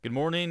Good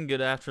morning,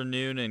 good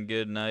afternoon, and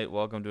good night.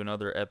 Welcome to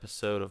another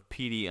episode of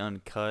PD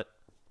Uncut.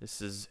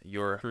 This is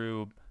your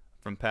crew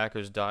from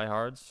Packers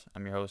Diehards.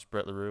 I'm your host,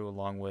 Brett LaRue,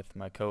 along with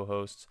my co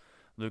hosts,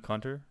 Luke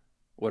Hunter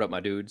What up, my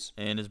dudes?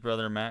 and his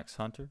brother, Max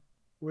Hunter.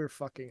 We're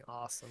fucking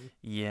awesome.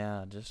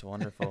 Yeah, just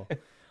wonderful.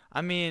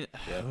 I mean,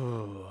 Yep.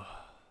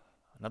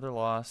 another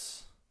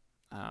loss.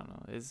 I don't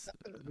know. It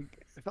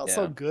felt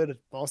so Yeah. good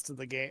most of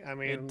the game. I It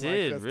mean, like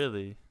did, this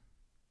really.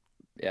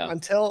 Yeah.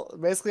 until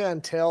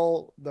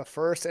the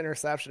first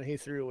interception he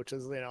threw, which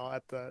is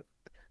at the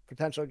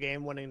potential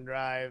game-winning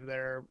drive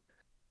there.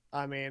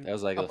 I mean, That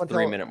was like a up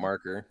three until minute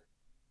marker.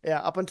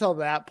 up until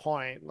that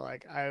point,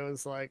 like I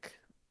was like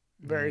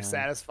very Yeah.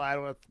 satisfied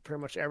with pretty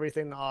much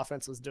everything the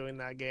offense was doing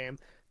that game.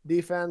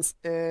 Defense,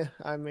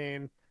 I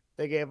mean,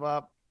 they gave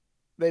up.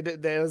 They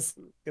did. They was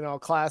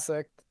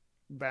classic.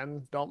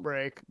 Ben, don't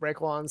break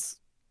once,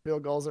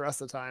 field goals the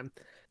rest of the time.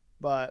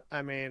 But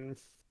I mean,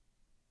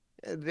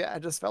 yeah, it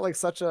just felt like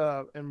such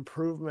a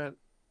improvement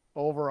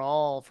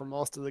overall for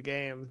most of the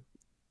game.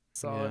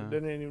 So it Yeah.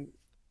 didn't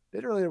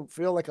really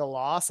feel like a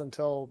loss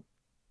until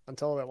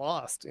they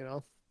lost.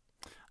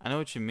 I know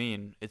what you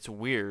mean. It's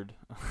weird.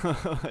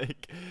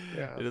 Like,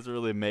 Yeah. it doesn't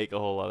really make a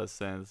whole lot of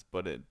sense,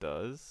 but it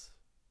does.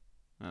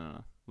 I don't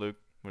know. Luke,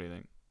 what do you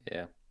think?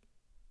 Yeah.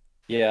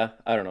 Yeah.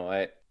 I don't know.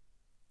 I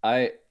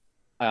I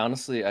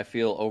honestly I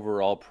feel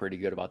overall pretty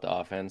good about the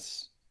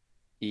offense,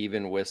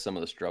 even with some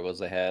of the struggles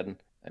they had.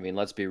 I mean,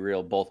 let's be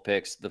real, both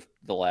picks, the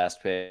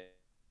last pick,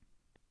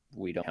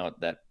 we don't count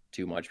that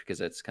too much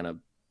because it's kind of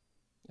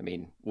I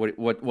mean,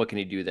 what can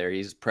he do there?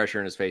 He's pressure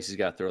in his face, he's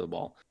gotta throw the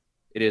ball.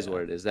 It is Yeah.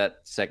 what it is. That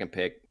second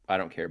pick, I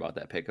don't care about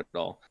that pick at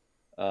all.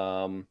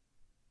 Um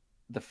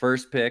the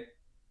first pick,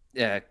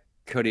 yeah,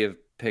 could he have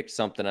picked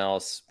something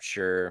else?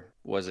 Sure.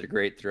 Was it a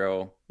great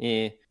throw?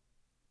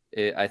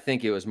 I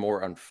think it was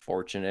more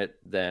unfortunate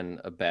than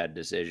a bad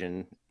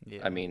decision. I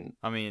Yeah. mean,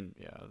 I mean,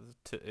 yeah,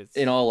 in it's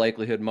all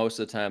likelihood, most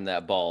of the time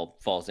that ball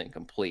falls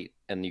incomplete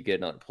and you get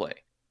another play.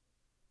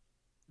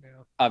 Yeah.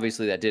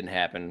 Obviously, that didn't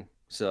happen,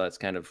 so that's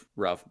kind of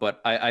rough.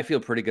 But I feel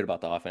pretty good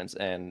about the offense,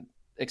 and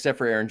except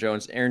for Aaron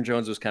Jones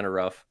was kind of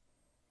rough.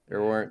 There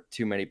Yeah. weren't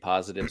too many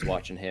positives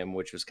watching him,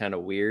 which was kind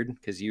of weird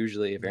because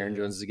usually if Aaron yeah.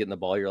 Jones is getting the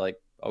ball, you're like,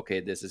 okay,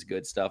 this is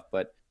good stuff.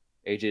 But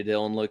AJ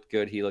Dillon looked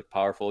good. He looked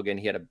powerful again.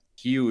 He had a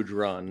huge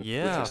run, which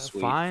Yeah, was Yeah.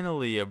 sweet.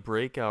 finally a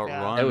breakout Yeah.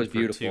 That run was for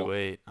beautiful.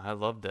 2-8. I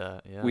love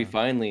that. We Yeah.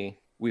 finally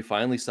we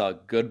finally saw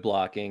good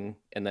blocking,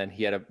 and then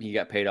he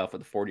got paid off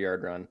with a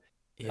 40-yard run.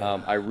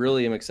 Yeah. I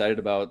really am excited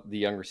about the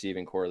young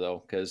receiving core though,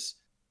 because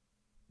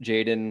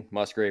Jaden,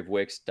 Musgrave,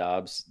 Wicks,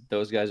 Dobbs,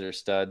 those guys are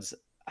studs.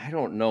 I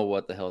don't know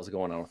what the hell is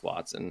going on with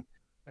Watson.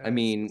 I It's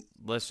mean,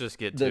 Let's just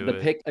get the to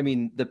it. pick. I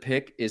mean, the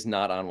pick is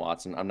not on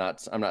Watson. I'm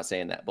not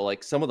saying that, but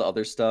like some of the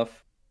other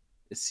stuff,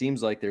 it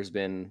seems like there's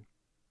been,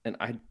 and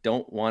I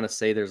don't want to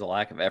say there's a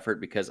lack of effort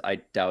because I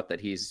doubt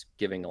that he's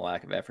giving a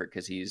lack of effort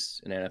because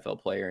he's an NFL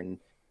player and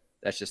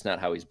that's just not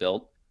how he's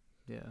built.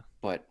 Yeah.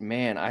 But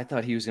man, I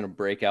thought he was going to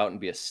break out and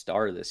be a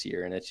star this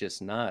year, and it's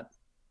just not.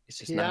 It's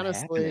just he not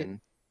honestly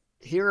happening.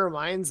 he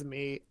reminds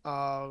me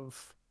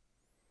of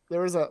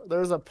there was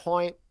a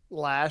point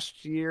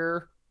last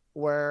year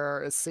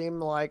where it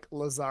seemed like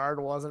Lazard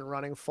wasn't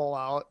running full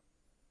out.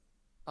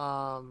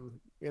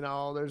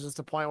 There's just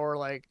a point where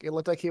like it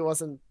looked like he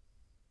wasn't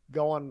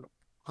going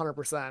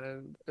 100%,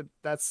 and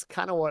that's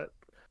kind of what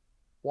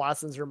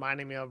Watson's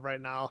reminding me of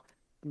right now.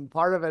 And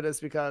part of it is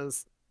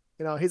because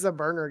he's a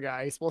burner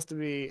guy. He's supposed to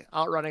be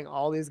outrunning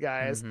all these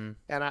guys, Mm-hmm.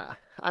 and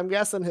I'm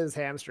guessing his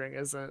hamstring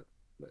isn't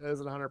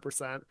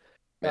 100%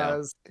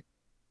 Yeah.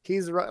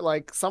 because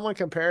like someone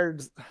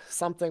compared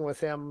something with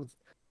him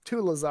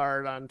to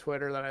Lazard on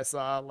Twitter that I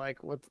saw,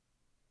 like with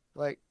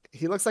like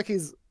he looks like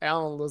he's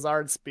Alan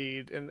Lazard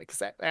speed, and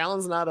because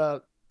Alan's not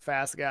a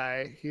fast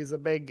guy, he's a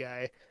big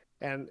guy,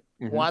 and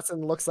Hmm.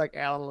 Watson looks like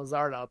Alan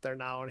Lazard out there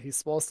now, and he's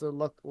supposed to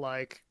look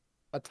like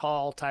a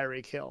tall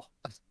Tyreek Hill.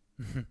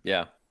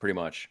 Yeah. Pretty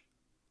much.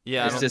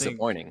 Yeah, It's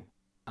disappointing.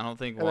 I don't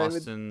think And I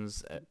mean,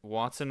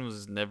 Watson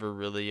was never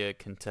really a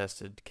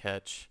contested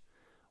catch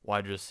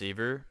wide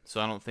receiver, so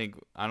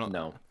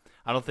No.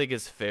 I don't think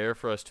it's fair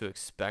for us to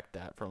expect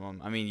that from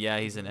him. I mean, yeah,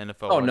 he's an mhm.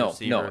 NFL Oh wide no, no.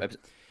 receiver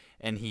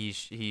and he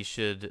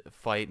should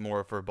fight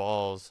more for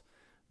balls,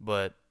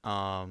 but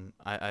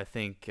I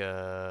think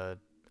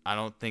I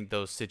don't think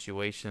those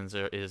situations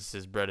is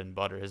his bread and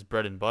butter. His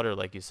bread and butter,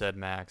 like you said,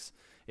 Max,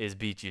 is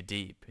beat you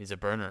deep. He's a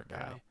burner Yeah,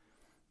 guy.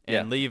 Yeah.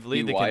 And Be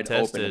leave the wide open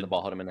and the contested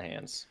ball hit him in the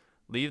hands.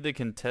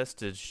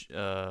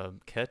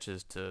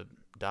 catches to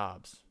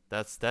Dobbs.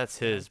 That's yeah,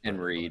 his bread And and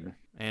butter. Reed.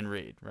 And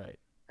Reed, right?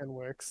 and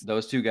Wicks.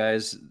 Those two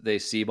guys, they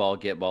see ball,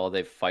 get ball,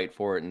 they fight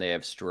for it, and they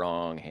have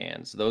strong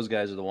hands. Those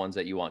guys are the ones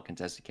that you want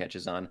contested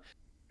catches on.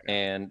 Yeah,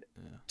 And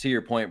Yeah. to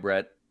your point,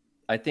 Brett,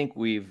 I think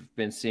we've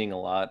been seeing a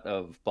lot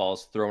of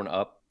balls thrown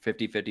up,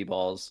 50-50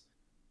 balls,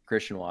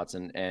 Christian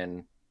Watson.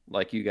 And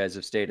like you guys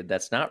have stated,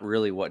 that's not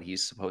really what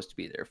he's supposed to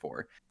be there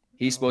for.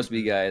 He's no. supposed to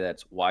be a Mm-mm. guy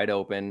that's wide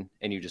open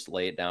and you just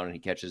lay it down and he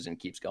catches and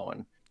keeps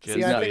going. See,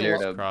 He's Jet I not think there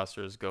sweeps, to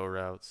crossers, go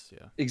routes. Yeah.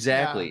 yeah,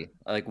 exactly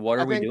like what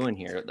I are we think doing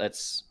here?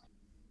 That's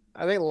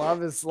I think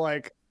Love is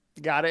like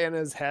got it in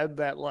his head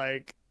that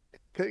like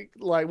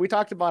we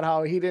talked about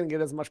how he didn't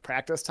get as much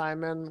practice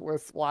time in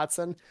with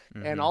Watson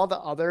and Mm-hmm. all the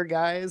other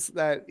guys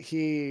that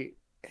he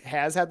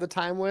has had the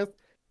time with.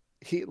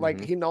 Hmm.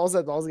 He knows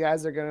that those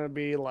guys are gonna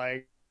be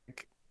like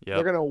they're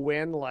Yep. gonna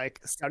win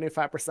like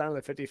 75% of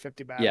the 50-50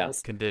 Yeah,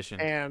 battles.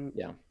 Conditioned. And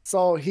yeah.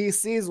 so he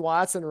sees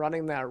Watson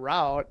running that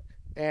route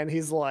and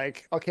he's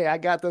like, okay, I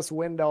got this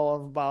window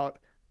of about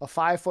a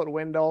 5 foot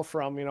window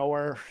from,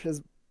 where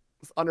his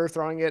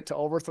underthrowing it to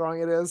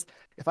overthrowing it is.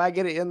 If I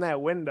get it in that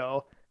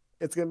window,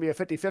 it's gonna be a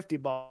 50-50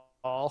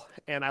 ball.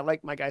 And I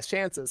like my guy's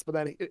chances, but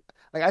then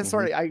like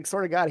Hmm. I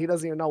sort of got he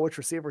doesn't even know which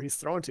receiver he's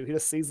throwing to. He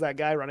just sees that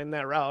guy running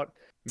that route.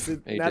 So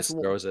He just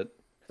throws it.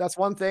 that's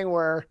one thing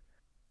where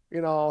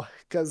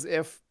because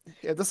if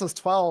this was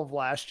 12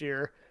 last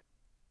year,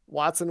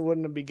 Watson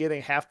wouldn't be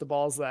getting half the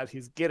balls that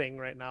he's getting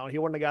right now. He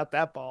wouldn't have got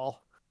that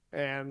ball.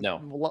 And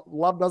No.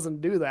 Love doesn't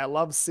do that.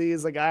 Love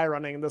sees a guy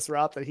running this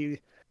route that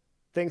he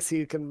thinks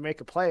he can make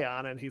a play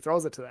on, and he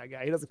throws it to that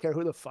guy. He doesn't care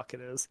who the fuck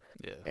it is.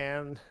 Yeah.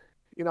 And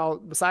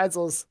besides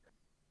those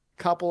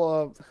couple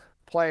of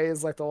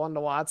plays like the one to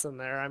Watson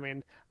there, I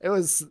mean, it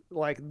was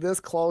like this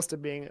close to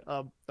being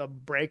a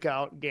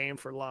breakout game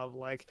for Love.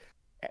 Like,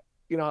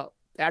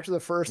 after the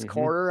first Hmm.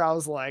 quarter, I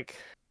was like,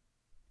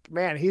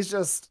 man, he's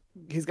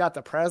got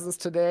the presence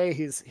today.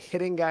 He's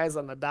hitting guys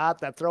on the dot.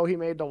 That throw he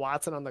made to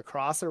Watson on the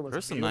crosser was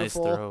There's some nice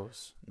beautiful.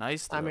 throws.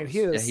 Nice I mean,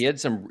 throws. Yeah,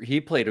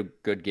 he played a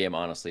good game,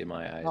 honestly, in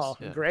my eyes.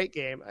 Yeah. great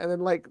game. And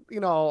then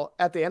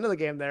at the end of the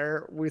game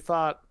there, we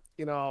thought,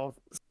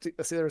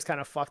 Steelers kind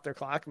of fucked their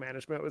clock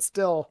management. It was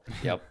still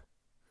Yep.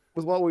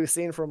 with what we've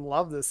seen from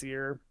Love this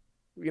year,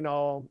 in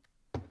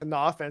the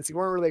offense, you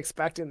weren't really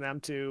expecting them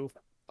to.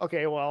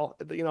 Okay, well,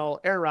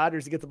 Aaron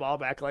Rodgers, you get the ball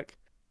back, like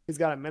he's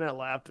got a minute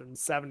left and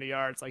 70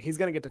 yards, like he's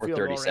gonna get to Or field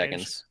 30 goal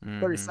range. seconds. 30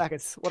 Mm-hmm.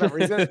 seconds, whatever.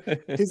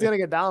 He's gonna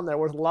get down there.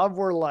 With Love,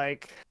 we're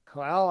like,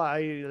 well, We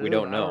I don't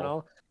don't know.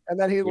 know. And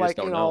then he We just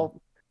don't know.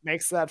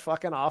 makes that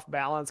fucking off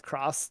balance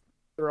cross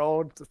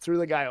throw through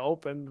the guy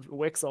open,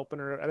 Wicks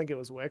opener. I think it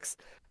was Wicks,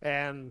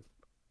 and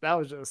that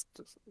was just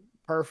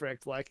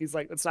perfect. Like he's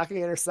like, it's not gonna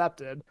get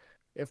intercepted.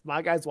 If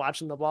my guy's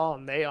watching the ball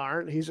and they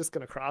aren't, he's just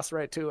gonna cross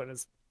right to it, and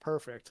it's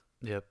perfect.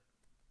 Yep.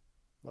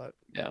 But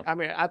Yeah. I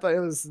mean, I thought it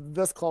was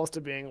this close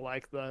to being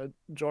like the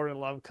Jordan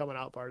Love coming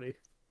out party.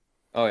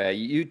 Oh yeah,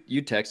 you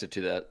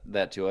texted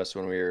that to us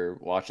when we were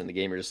watching the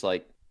game. You're just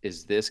like,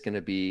 is this going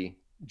to be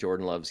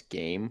Jordan Love's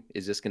game?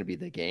 Is this going to be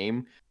the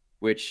game?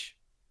 Which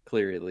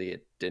clearly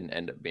it didn't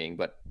end up being,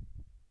 but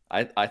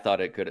I thought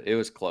it could. It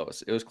was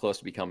close. It was close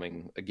to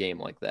becoming a game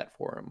like that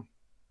for him.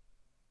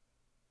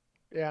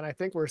 Yeah, and I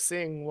think we're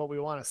seeing what we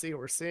want to see.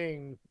 We're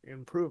seeing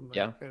improvement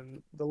Yeah,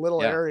 in the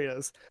little yeah,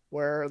 areas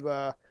where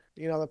the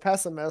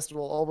pessimist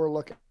will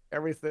overlook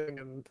everything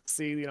and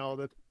see,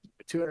 the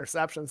two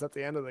interceptions at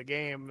the end of the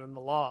game and the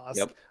loss,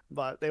 yep,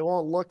 but they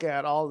won't look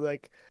at all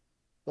like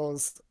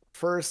those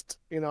first,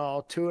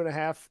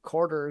 2.5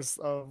 quarters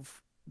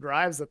of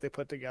drives that they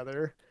put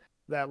together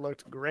that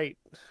looked great.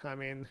 I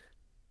mean,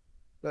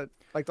 that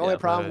like the only yeah,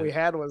 problem Right. we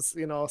had was,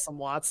 some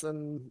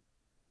Watson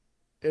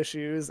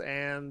issues.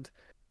 And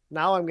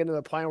now I'm getting to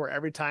the point where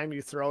every time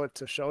you throw it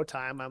to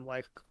Showtime, I'm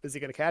like, is he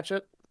going to catch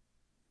it?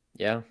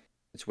 yeah.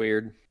 It's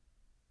weird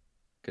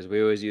because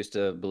we always used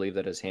to believe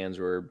that his hands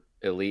were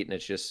elite, and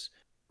it's just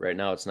right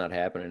now it's not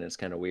happening. It's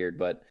kind of weird,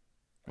 but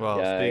Well,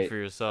 yeah, speak for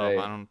yourself.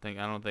 I I don't think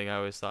I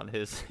always thought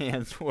his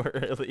hands were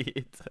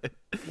elite.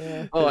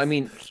 Yeah. oh, I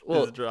mean,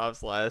 well, His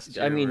drops last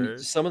I year mean, were.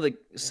 some of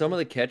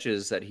the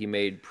catches that he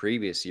made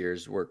previous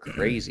years were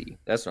crazy.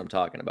 That's what I'm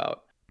talking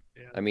about.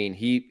 Yeah. I mean,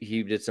 he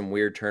did some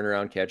weird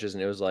turnaround catches,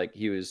 and it was like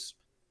he was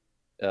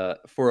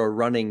for a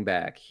running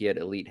back. He had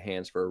elite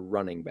hands for a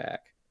running back.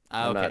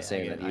 I'm not Okay, I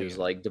saying get that it. he I was get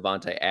it. like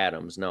Devonte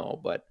Adams, no,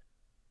 but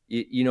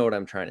you know what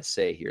I'm trying to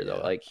say here, though.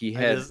 Yeah. Like he I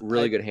had just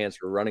really good hands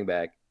for a running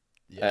back.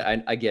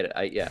 yeah. I get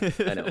it. Yeah,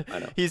 I know.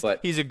 But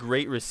He's a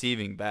great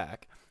receiving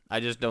back. I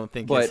just don't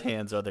think his but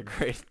hands are the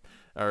great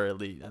are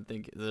elite. I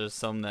think there's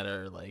some that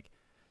are like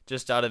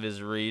just out of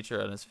his reach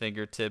or on his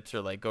fingertips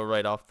or like go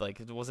right off. Like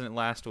wasn't it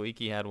last week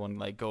he had one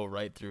like go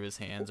right through his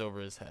hands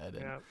over his head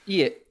and Yeah.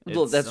 yeah,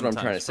 well, it's that's what I'm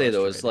trying to sometimes say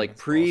though. Is frustrating. like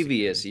It's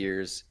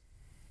false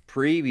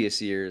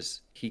previous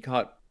years he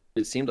caught.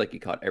 It seemed like he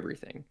caught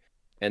everything,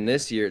 and Yeah.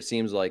 this year it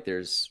seems like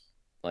there's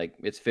like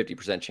it's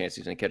 50% chance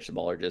he's gonna catch the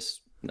ball or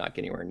just not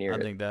get anywhere near I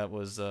it. think that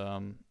was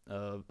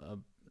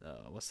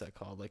what's that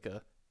called? Like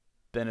a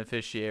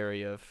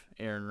beneficiary of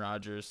Aaron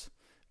Rodgers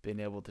being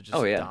able to Oh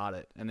just yeah, dot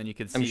it, and then you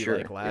could I'm see sure.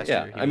 like last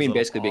Yeah, year he I was a mean little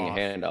basically being a off,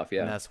 handoff. and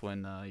Yeah, that's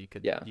when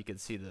yeah, you could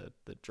see the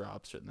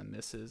drops and the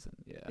misses, and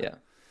yeah, yeah.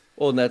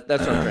 Well, and that's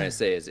what I'm trying to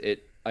say is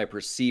it. I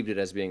perceived it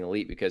as being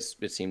elite because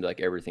it seemed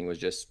like everything was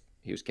just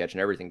he was catching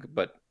everything.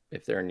 But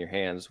if they're in your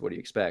hands, what do you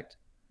expect?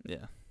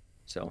 yeah.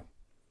 So,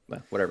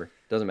 well, whatever.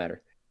 Doesn't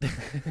matter.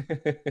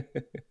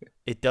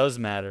 It does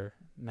matter.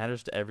 It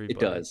matters to It everybody.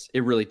 does.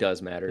 It really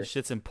does matter This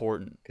shit's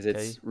important. because it's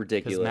Okay,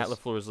 because Matt ridiculous.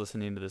 LaFleur is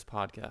listening to this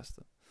podcast.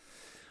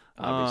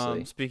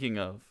 Obviously, Speaking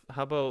of,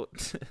 how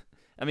about?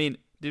 I mean,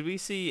 did we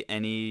see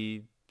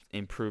any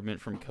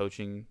improvement from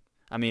coaching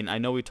I mean, I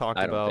know we talked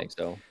I don't about think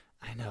so.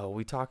 I know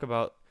we talk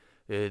about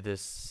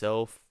this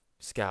self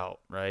scout,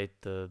 right?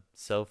 The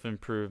self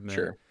improvement,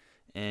 Sure.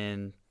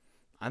 and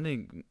I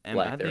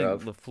Lack think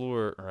thereof.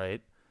 Lafleur,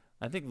 right?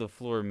 I think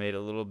Lafleur made a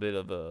little bit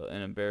of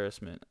an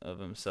embarrassment of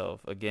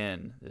himself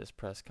again this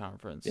press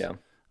conference. Yeah.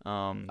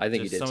 I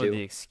think he Just did some of the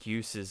too.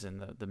 excuses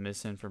and the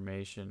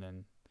misinformation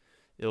and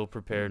ill Hmm.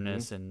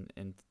 preparedness and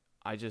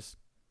I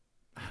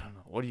don't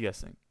know. What do you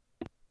guys think?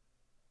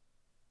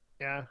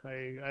 Yeah, I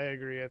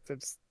agree.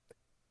 It's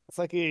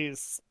like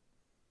he's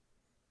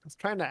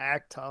trying to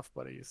act tough,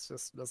 but he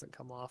just doesn't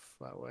come off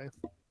that way.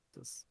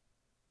 Just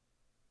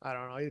I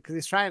don't know because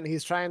he's trying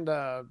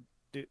to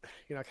do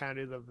kind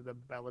of do the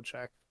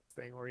Belichick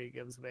thing where he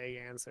gives vague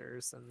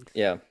answers and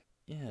Yeah.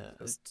 Yeah,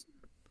 just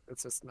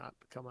it's just not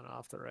coming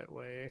off the right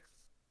way.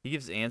 he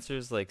gives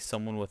answers like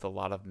someone with a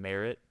lot of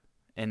merit,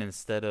 and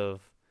instead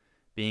of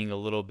being a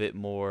little bit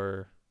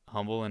more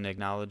humble and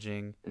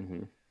acknowledging,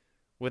 Hmm.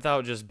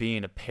 without just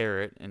being a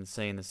parrot and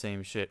saying the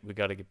same shit, we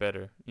got to get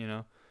better,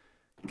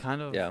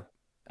 kind of Yeah.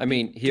 I be,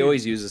 mean, he dude,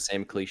 always uses the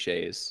same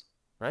cliches.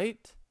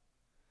 right?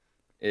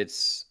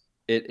 It's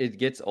it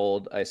gets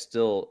old. I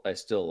still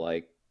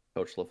like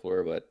Coach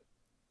LaFleur, but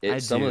I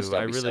some of the do.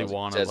 I stuff he really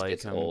want to says like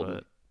gets him, old.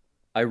 but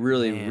I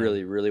really, man,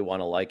 really, really want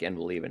to like and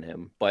believe in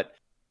him. But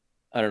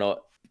I don't know.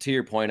 To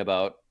your point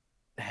about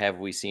have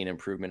we seen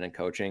improvement in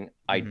coaching?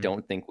 I hmm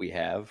don't think we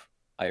have.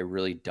 I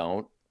really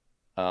don't.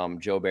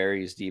 Joe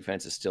Barry's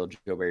defense is still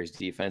Joe Barry's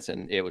defense,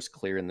 and it was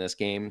clear in this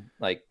game.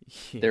 Like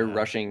yeah, their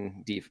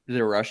rushing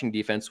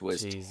defense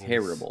was Jesus,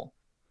 terrible,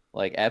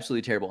 like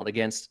absolutely terrible. And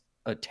against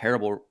a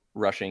terrible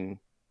rushing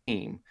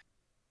team,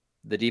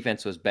 the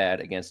defense was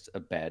bad against a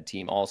bad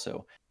team.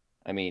 Also,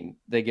 I mean,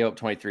 they gave up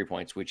 23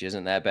 points, which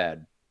isn't that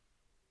bad,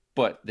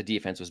 but the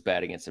defense was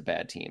bad against a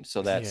bad team.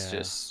 So that's yeah.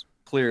 just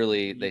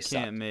clearly You they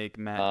can't sucked. make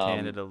Matt Um,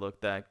 Canada look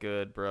that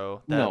good,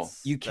 bro. no,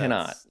 you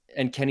cannot. That's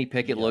And Kenny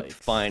Pickett looked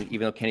yikes. fine,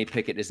 even though Kenny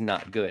Pickett is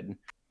not good.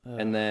 Ugh.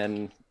 And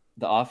then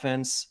the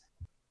offense,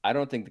 I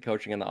don't think the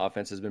coaching on the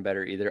offense has been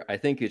better either. I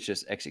think it's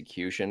just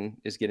execution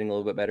is getting a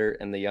little bit better,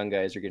 and the young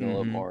guys are getting a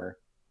little Mm-hmm. more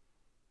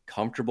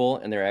comfortable,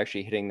 and they're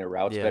actually hitting their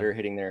routes Yeah. better,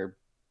 hitting their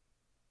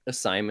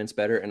assignments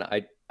better. And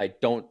I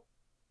don't.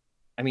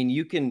 I mean,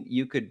 you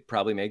could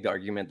probably make the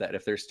argument that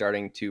if they're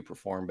starting to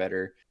perform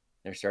better,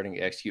 they're starting to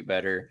execute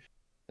better,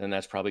 then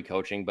that's probably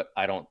coaching. But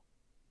I don't.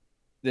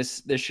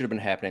 This should have been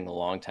happening a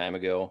long time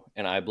ago,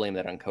 and I blame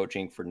that on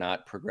coaching for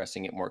not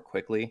progressing it more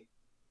quickly.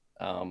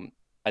 Um,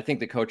 I think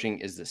the coaching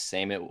is the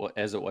same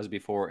as it was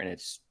before, and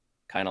it's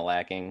kind of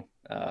lacking.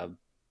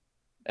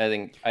 I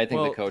think the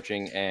Well,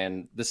 coaching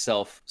and the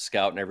self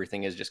scout and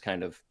everything is just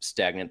kind of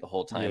stagnant the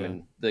whole time, yeah.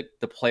 and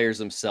the players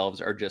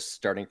themselves are just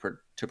starting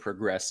to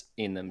progress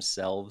in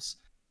themselves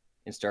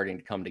and starting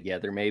to come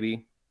together.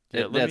 Maybe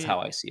Yeah, that's how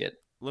I see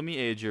it. let me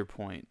aid your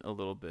point a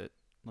little bit.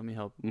 Let me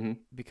help Hmm.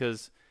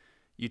 because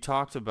you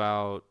talked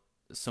about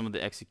some of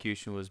the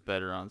execution was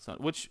better on some,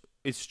 which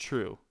is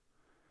true.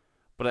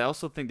 But I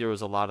also think there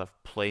was a lot of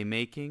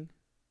playmaking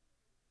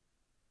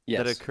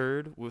that Yes,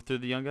 occurred through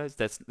the young guys.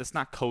 That's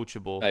not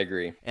coachable, I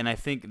agree. and I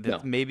think that No,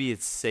 maybe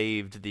it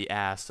saved the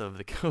ass of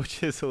the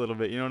coaches a little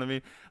bit. You know what I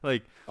mean?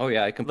 Like oh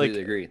yeah, I completely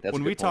like agree. That's a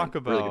when we good point.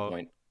 talk Really good about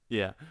point.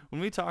 yeah,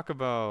 when we talk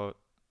about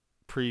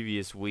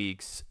previous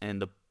weeks and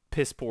the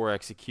piss poor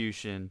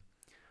execution.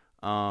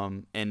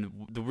 And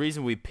the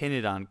reason we pin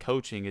it on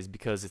coaching is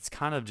because it's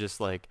kind of just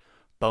like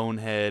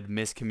bonehead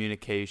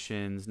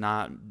miscommunications,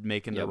 not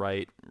making the Yep.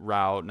 right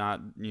route,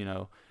 not,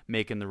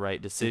 making the right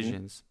Hmm.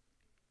 decisions.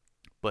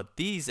 But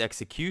these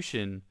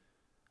execution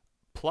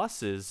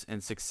pluses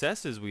and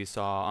successes we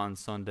saw on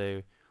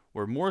Sunday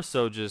were more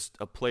so just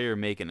a player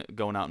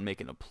going out and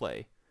making a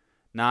play,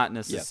 not Yeah.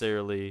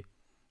 necessarily,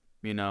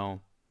 you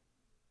know,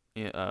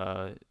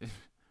 uh,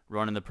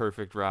 running the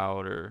perfect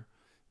route or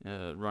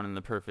running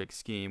the perfect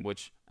scheme,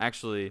 which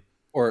actually,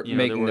 Or there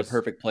making the was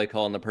perfect play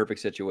call in the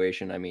perfect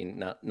situation. I mean,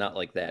 not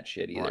like that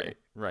shit either. right,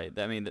 right.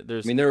 I mean, I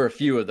there's mean, there were a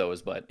few of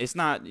those, but it's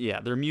not, yeah,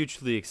 they're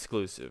mutually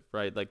exclusive,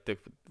 right? Like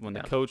when the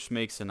yeah. coach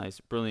makes a nice,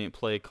 brilliant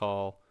play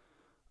call,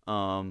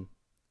 um,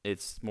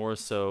 it's more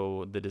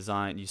so the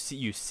design. You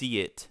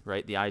see it,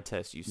 right? The eye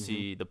test. You Hmm.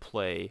 see the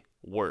play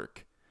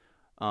work.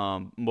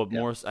 But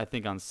Yeah. I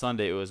think on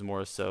Sunday it was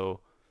more so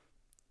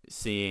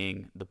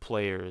seeing the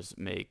players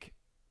make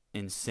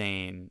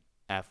insane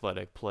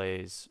athletic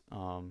plays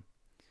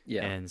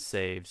Yeah. and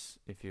saves,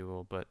 if you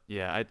will. But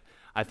yeah,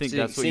 I think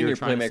Seeing that's what you seeing were your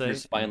trying to say. playmakers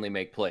And finally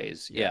make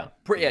plays. yeah,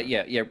 Yeah. Yeah. yeah,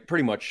 Yeah. Yeah.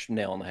 Pretty much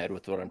nail on the head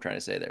with what I'm trying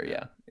to say there.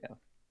 yeah. Yeah. Yeah.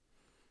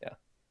 Yeah.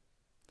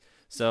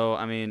 So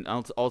I mean,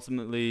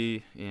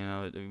 ultimately,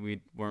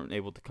 we weren't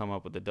able to come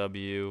up with a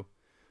W.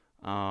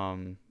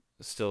 Um,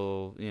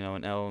 Still,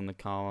 an L in the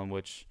column,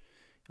 which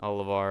all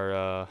of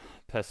our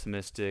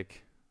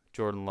pessimistic,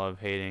 Jordan Love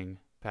hating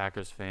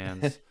Packers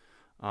fans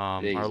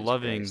are Jesus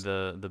loving Christ.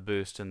 the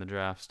boost in the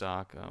draft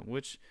stock,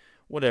 which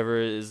whatever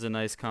is a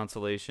nice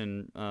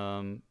consolation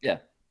Yeah.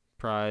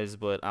 prize,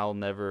 but I'll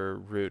never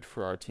root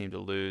for our team to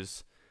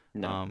lose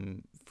No.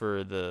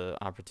 for the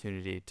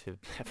opportunity to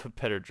have a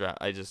better draft.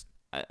 I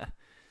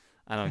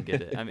I don't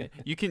get it. I mean,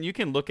 you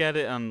can look at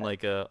it on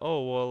like a,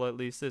 oh well, at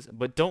least this,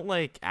 but don't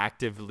like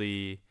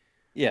actively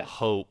Yeah,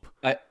 hope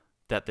I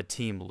that the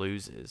team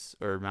loses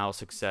or mal I'm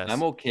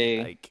success.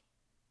 okay. Like,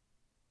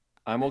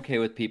 I'm okay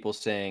with people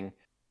saying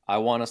I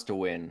want us to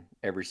win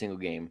every single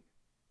game,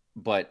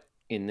 but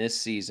in this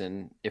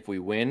season, if we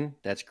win,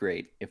 that's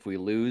great. If we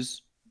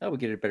lose, oh, we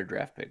get a better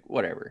draft pick.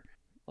 Whatever.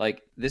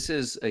 Like this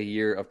is a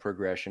year of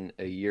progression,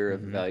 a year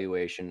of hmm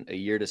evaluation, a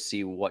year to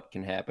see what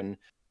can happen,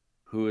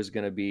 who is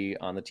going to be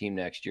on the team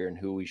next year, and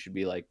who we should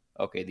be like,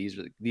 okay, these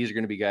are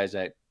going to be guys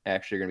that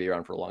actually are going to be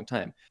around for a long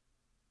time.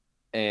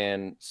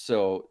 And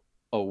so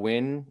a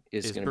win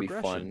is is going to be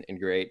progression. fun and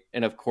great.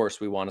 And of course,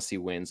 we want to see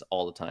wins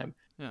all the time.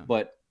 Yeah.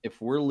 But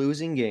if we're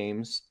losing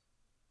games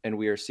and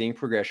we are seeing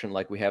progression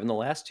like we have in the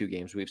last two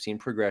games, we've seen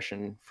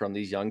progression from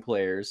these young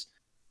players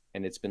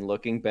and it's been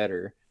looking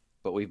better.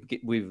 But we've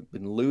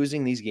been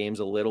losing these games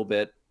a little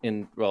bit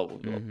in, well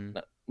hmm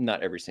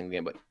not every single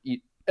game, but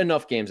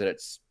enough games that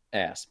it's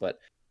ass. But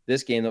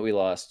this game that we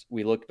lost,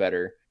 we looked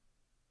better,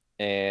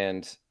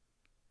 and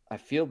I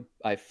feel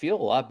a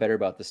lot better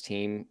about this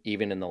team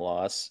even in the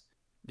loss,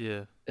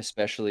 Yeah.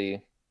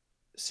 especially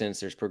since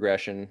there's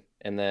progression.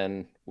 And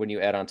then when you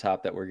add on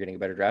top that we're getting a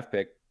better draft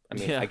pick, I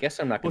mean, Yeah. I guess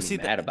I'm not Well, going to see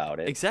be that mad about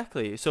it,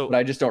 exactly. but So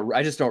I just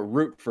don't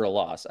root for a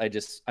loss.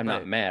 I'm not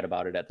right, mad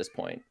about it at this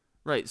point.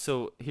 right.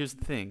 So here's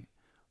the thing: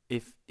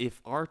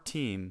 if our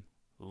team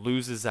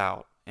loses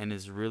out and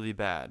is really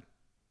bad,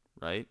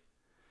 right?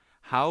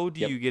 How do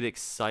Yep, you get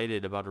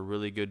excited about a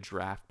really good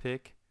draft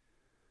pick?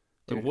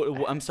 Like,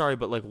 dude. I'm sorry,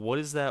 but like, what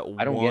is that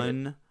I don't get it.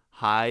 one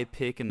high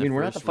pick in I the mean,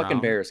 we're not the first fucking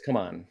round? Bears. Come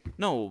on.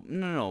 No,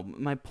 no, no.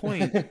 My I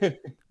point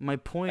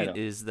know.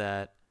 is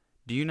that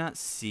do you not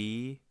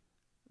see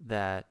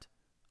that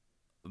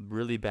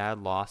really bad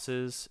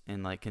losses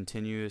and like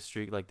continuous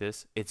streak like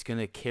this, it's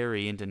gonna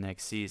carry into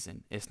next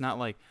season. It's not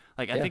like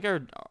I Yeah, think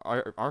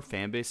our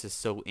fan base is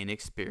so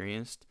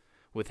inexperienced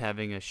with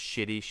having a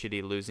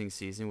shitty losing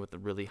season with a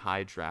really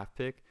high draft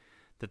pick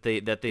that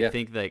they yeah,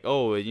 think like,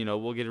 oh,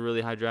 we'll get a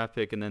really high draft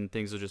pick and then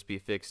things will just be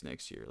fixed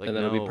next year. Like, and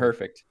then it'll be no,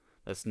 perfect.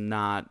 that's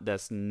not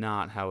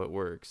how it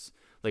works.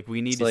 Like,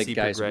 we need It's to like, see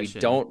guys, we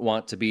progression. don't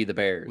want to be the We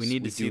Bears.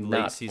 need to We see do late not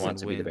want season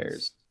to be the wins.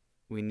 Bears.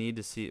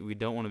 We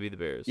don't want to be the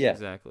Bears. Yeah,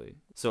 Exactly.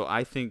 So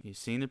I think you've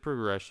seen the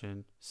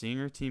progression, seeing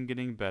our team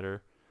getting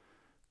better,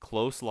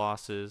 close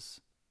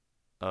losses,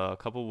 a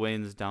couple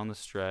wins down the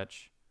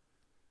stretch,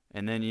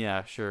 and then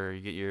yeah, sure,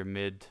 you get your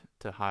mid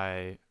to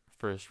high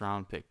first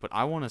round pick. But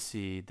I want to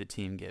see the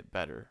team get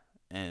better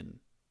and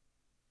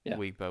yeah.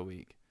 week by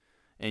week.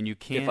 And you If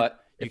can't I you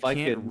if I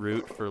can't could,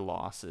 root for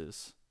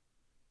losses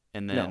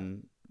and no,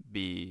 then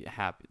be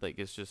happy. Like,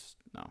 it's just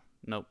no.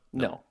 Nope.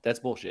 Nope. no, that's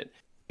bullshit.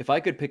 If I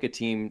could pick a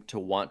team to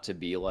want to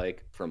be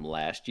like from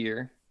last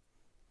year,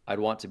 I'd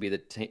want to be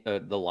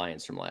the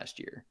Lions from last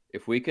year.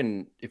 If we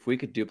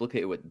could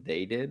duplicate what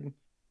they did,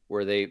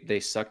 where they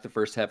sucked the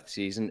first half of the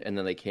season and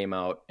then they came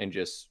out and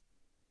just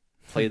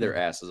played their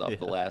asses off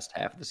the Yeah. last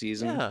half of the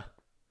season. Yeah.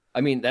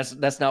 I mean,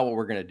 that's not what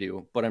we're gonna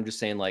do, but I'm just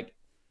saying like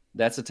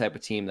that's the type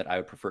of team that I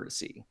would prefer to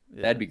see.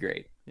 That'd Yeah. be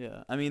great.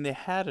 Yeah, I mean they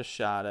had a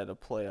shot at a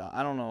playoff.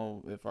 I don't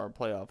know if our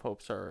playoff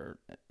hopes are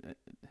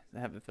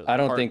haven't felt I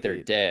like a don't think they're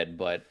heartbeat, dead,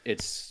 but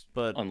it's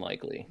but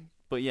unlikely.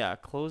 yeah,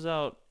 close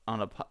out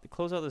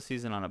the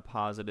season on a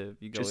positive.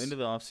 You go into Just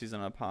the off season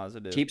on a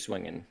positive. keep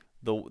swinging.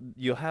 The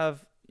you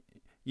have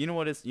you know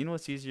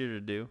what's easier to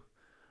do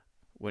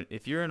when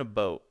if you're in a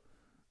boat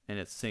and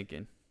it's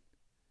sinking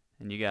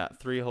and you got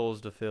 3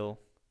 holes to fill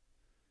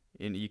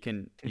and you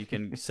can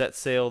set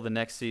sail the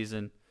next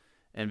season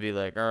and be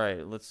like, all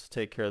right, let's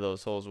take care of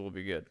those holes. We'll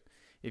be good.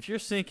 If you're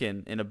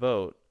sinking in a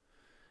boat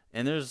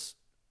and there's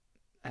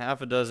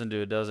half a dozen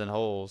to a dozen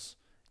holes,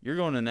 you're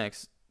going to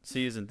next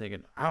season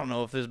thinking, I don't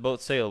know if this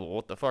boat's sailable.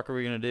 What the fuck are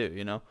we gonna do?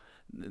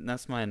 And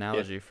that's my Yeah.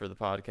 analogy for the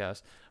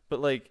podcast.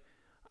 But like,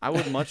 I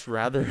would much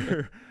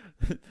rather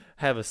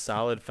have a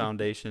solid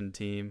foundation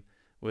team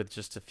with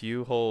just a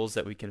few holes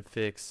that we can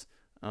fix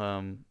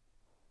um,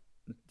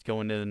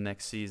 going into the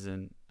next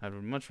season. I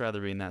would much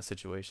rather be in that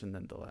situation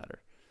than the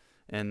latter.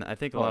 And I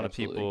think a Oh, lot of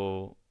absolutely.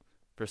 people,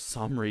 for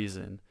some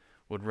reason,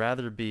 would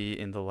rather be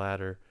in the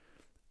latter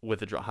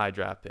with a high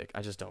draft pick.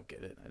 I just don't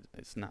get it.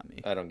 It's not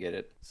me. I don't get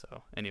it.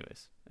 So,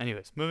 anyways,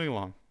 moving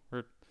along.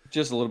 We're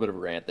Just a little bit of a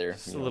rant there,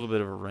 just a little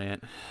bit of a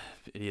rant.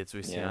 Idiots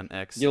we see Yeah. on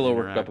X Get a little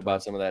worked up interact about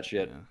with. some of that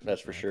shit. Yeah,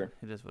 That's for exactly. sure.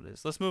 It is what it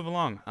is. Let's move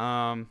along.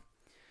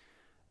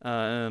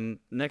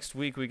 Next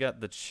week we got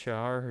the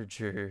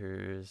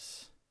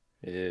Chargers.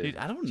 Dude,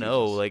 I don't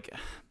know. Jesus. Like,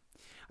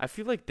 I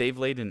feel like they've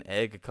laid an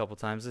egg a couple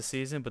times this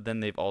season, but then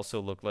they've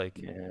also looked like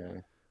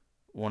Yeah.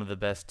 one of the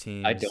best I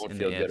teams don't in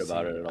the feel good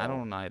about it AFC. at I all.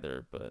 don't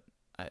either, but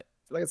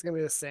feel like it's gonna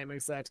be the same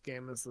exact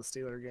game as the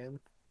Steeler game.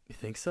 you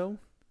think so?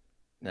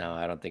 No,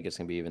 I don't think it's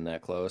gonna be even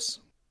that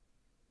close.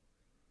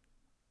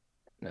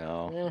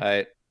 No,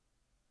 Yeah,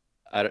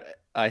 I,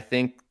 I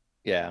think,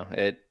 yeah,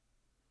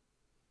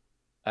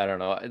 I don't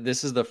know.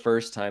 This is the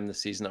first time this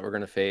season that we're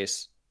gonna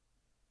face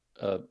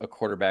a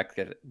quarterback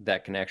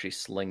that can actually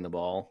sling the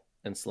ball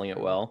and sling it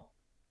true. well.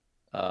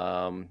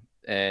 Um,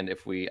 And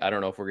I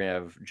don't know if we're gonna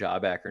have Ja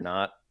back or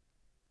not.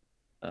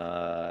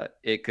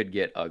 It could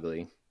get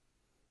ugly.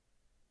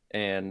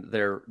 And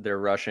their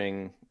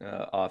rushing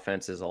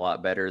offense is uh, a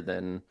lot better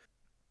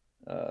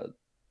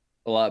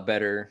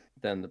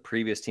than the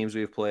previous teams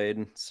we've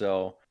played.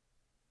 So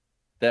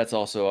that's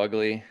also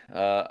ugly.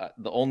 The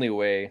only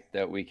way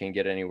that we can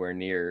get anywhere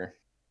near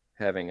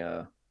having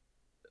a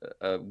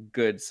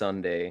good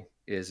Sunday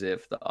is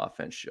if the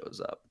offense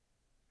shows up.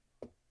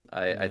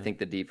 I Yeah. think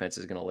the defense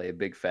is going to lay a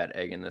big fat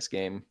egg in this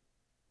game.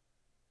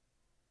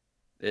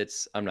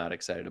 I'm not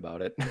excited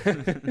about it.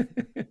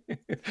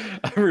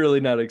 I'm really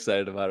not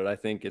excited about it. I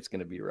think it's going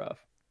to be rough.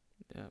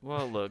 Yeah.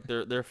 Well, look,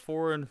 they're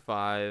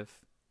 4-5.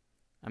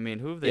 I mean,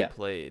 who have they Yeah.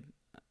 played?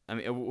 I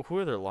mean, who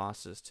are their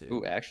losses to?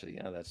 Ooh, actually,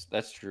 yeah,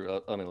 that's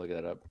true. Let me look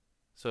that up.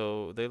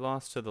 So they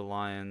lost to the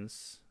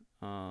Lions,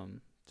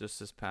 just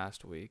this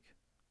past week.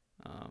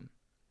 Um,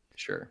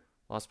 Sure.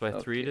 Lost by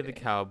 3 to the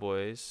Okay.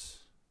 Cowboys.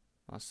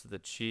 Lost to the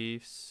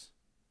Chiefs.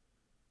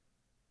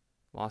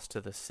 Lost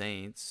to the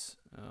Saints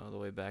all the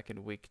way back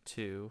in week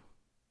 2.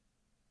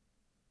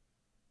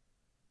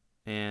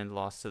 And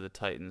lost to the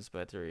Titans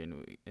by 3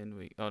 in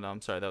week. Oh no,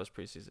 I'm sorry, that was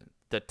preseason.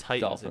 The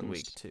Titans in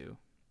week Dolphins. 2,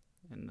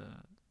 and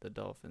the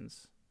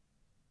Dolphins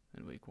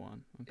in week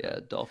 1. Okay. Yeah,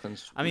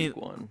 Dolphins I mean, week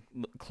 1.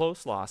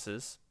 close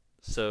losses,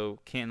 so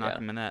can't knock Yeah.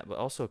 them in that, but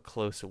also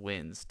close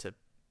wins to.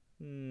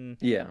 Mm,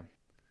 Yeah.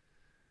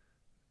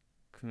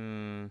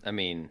 hmm, I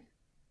mean,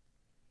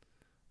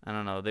 I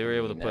don't know. They I were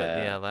able to mean, put. uh,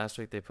 Yeah, last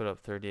week they put up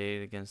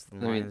 38 against the I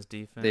mean, Lions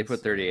they put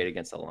defense. 38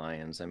 against the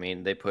Lions. I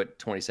mean, they put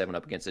 27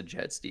 up against the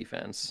Jets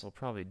defense. We'll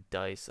probably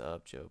dice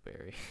up Joe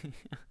Barry.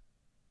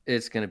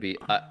 It's going to be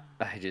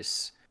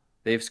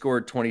they've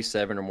scored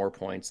 27 or more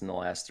points in the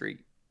last three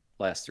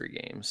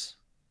games.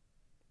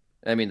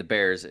 I mean,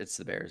 it's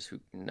the Bears who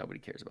nobody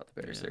cares about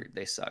the Bears. Yeah.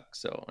 They suck.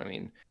 So, I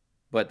mean,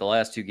 but the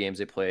last two games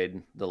they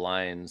played the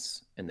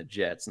Lions and the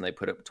Jets and they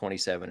put up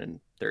 27 and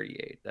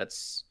 38.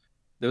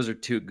 Those are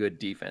two good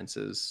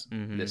defenses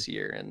Mhm. this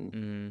year and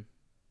Mhm.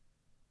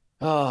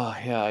 oh,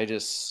 yeah,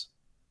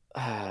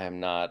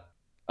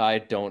 I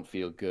don't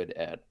feel good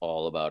at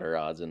all about our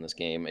odds in this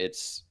game.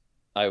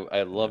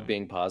 I love Yeah.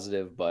 being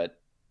positive, but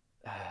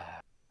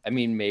I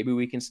mean, maybe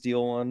we can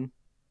steal one,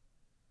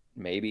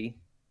 maybe,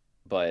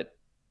 but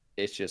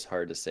it's just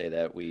hard to say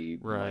that we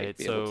might Right.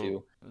 be able So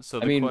to. so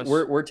I the mean, question.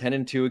 we're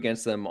 10-2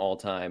 against them all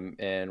time,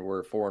 and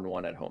we're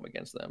 4-1 at home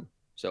against them.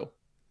 So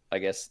I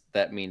guess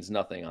that means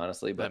nothing,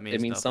 honestly, That but it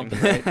means means nothing.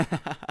 something, right?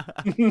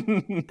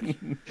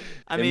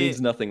 I It mean,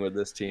 means nothing with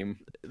this team.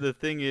 the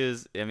thing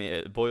is, I mean,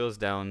 it boils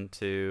down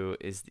to,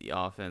 is the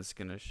offense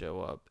gonna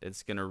show up?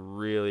 It's gonna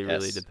really,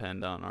 really Yes.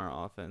 depend on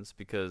our offense,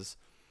 because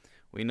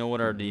we know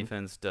what our Hmm.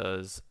 defense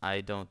does.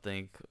 I don't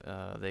think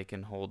they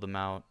can hold them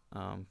out,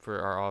 for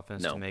our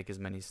offense to No. make as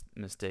many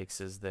mistakes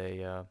as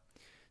they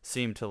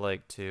seem to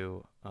like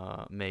to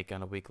make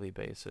on a weekly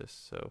basis.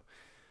 So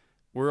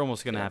we're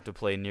almost going to Yeah. have to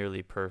play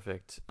nearly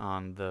perfect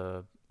on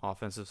the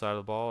offensive side of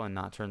the ball and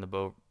not turn the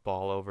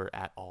ball over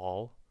at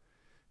all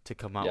to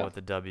come out Yeah. with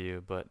a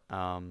W. But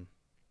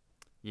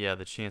yeah,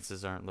 the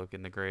chances aren't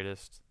looking the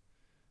greatest.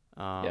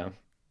 Yeah. Um,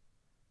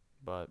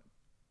 but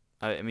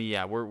I mean,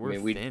 yeah, I we're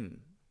mean, we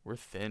thin. We're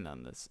thin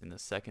on this in the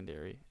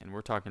secondary, and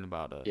we're talking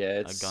about yeah, a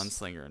it's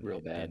gunslinger real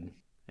bad.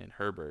 in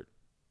Herbert.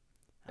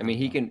 I I mean,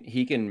 don't know.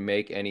 he can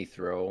make any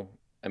throw.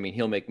 I mean,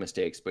 he'll make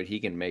mistakes, but he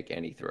can make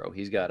any throw.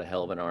 He's got a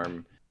hell of an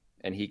arm,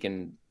 and he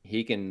can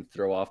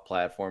throw off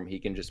platform. He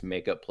can just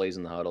make up plays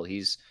in the huddle.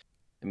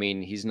 I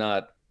mean, he's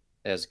not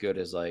as good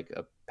as like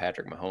a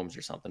Patrick Mahomes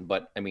or something,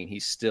 but I mean,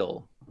 he's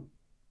still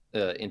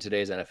in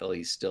today's NFL,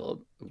 he's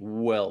still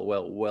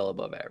well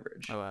above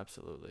average. Oh,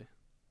 absolutely.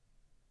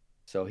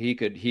 So he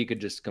could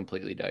just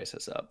completely dice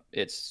us up.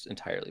 It's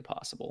entirely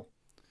possible.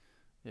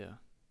 Yeah.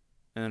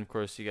 And then of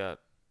course you got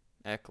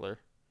Eckler.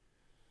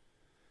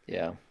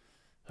 Yeah.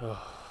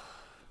 Oh,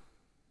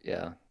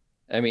 Yeah.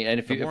 I mean, and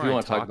the if more you I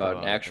want to talk talk about an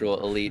about it, the actual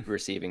more. elite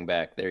receiving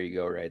back, there you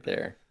go, right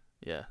there.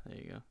 Yeah, there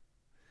you go.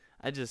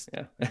 I just,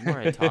 Yeah. the more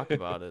I talk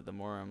about it, the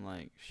more I'm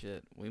like,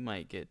 shit, we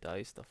might get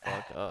diced the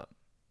fuck up.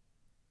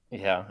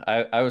 Yeah.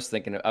 I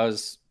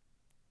was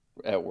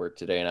at work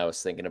today and I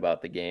was thinking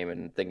about the game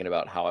and thinking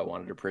about how I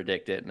wanted to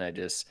predict it, and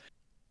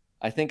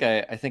I think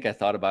I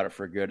thought about it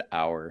for a good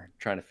hour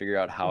trying to figure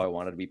out how I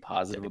wanted to be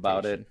positive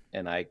about Dedication. it,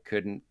 and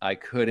I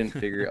couldn't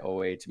figure a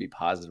way to be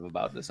positive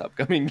about this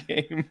upcoming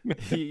game.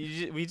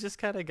 We just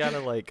kind of gotta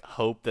like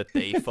hope that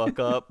they fuck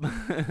up.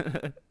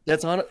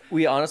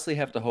 We honestly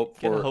have to hope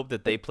Gotta for hope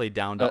that they play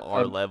down to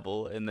our a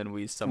level, and then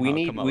we somehow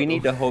come out we with a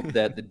need to hope win.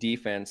 that the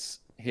defense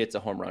hits a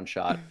home run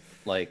shot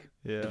like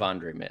Yeah.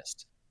 Devondre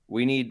missed.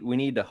 We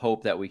need to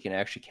hope that we can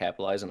actually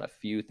capitalize on a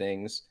few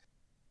things.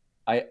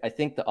 I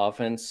think the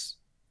offense,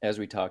 as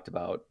we talked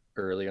about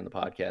earlier in the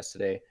podcast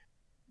today,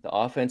 the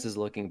offense is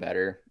looking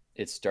better.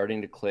 It's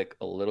starting to click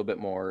a little bit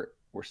more.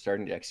 We're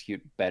starting to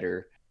execute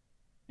better.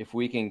 If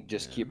we can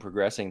just Yeah. keep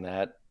progressing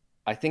that,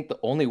 I think the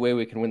only way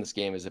we can win this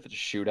game is if it's a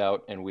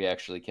shootout and we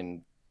actually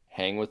can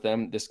hang with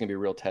them. This is going to be a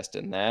real test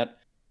in that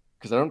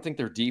because I don't think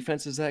their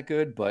defense is that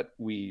good, but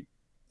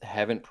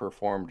haven't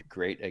performed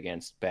great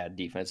against bad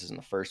defenses in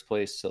the first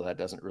place, so that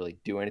doesn't really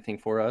do anything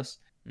for us.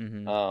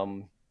 Mm-hmm.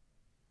 Um,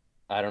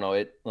 I don't know.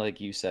 It like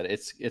you said,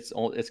 it's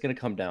going to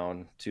come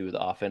down to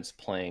the offense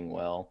playing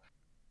well.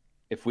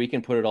 If we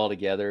can put it all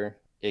together,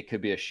 it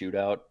could be a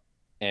shootout,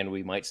 and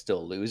we might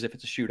still lose if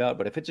it's a shootout.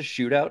 But if it's a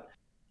shootout,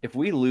 if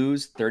we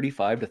lose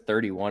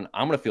 35-31,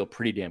 I'm going to feel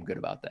pretty damn good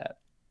about that.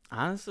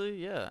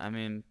 Honestly, yeah. I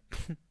mean,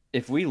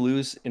 If we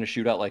lose in a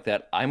shootout like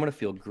that, I'm going to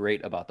feel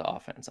great about the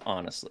offense,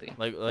 honestly.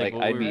 like Like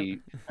what we I'd were, be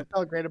I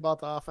felt great about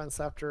the offense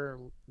after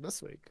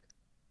this week.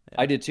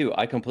 I yeah, did too.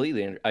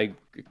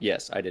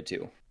 Yes, I did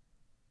too.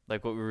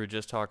 like what we were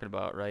just talking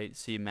about, right?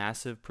 See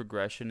massive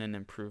progression and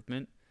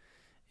improvement,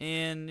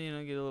 and get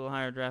a little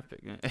higher draft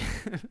pick.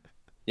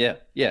 Yeah,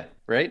 yeah,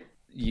 right?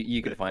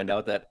 You could find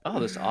out that, oh,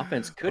 this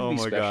offense could Oh be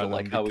my special, God,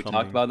 like I'm how we talked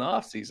becoming. about in the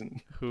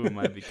offseason. Who am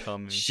I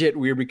becoming? Shit,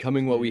 we're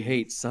becoming what we Jeez.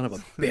 hate, son of a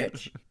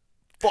bitch.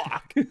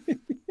 Fuck.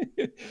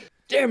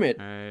 Damn All it.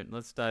 right,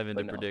 let's dive into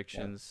But no, yeah.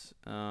 predictions.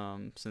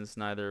 Since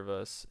neither of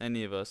us,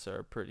 any of us,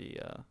 are pretty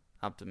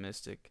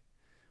optimistic.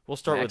 We'll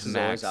start with Max is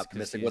always Max because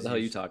optimistic. What he's the hell are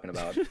you usually. talking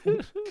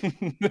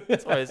about?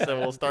 That's why I said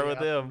we'll start Big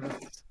with him.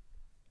 optimist.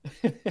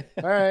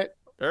 All right.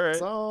 All right.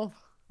 So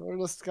we're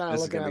just kind of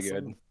This is looking gonna at be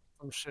good.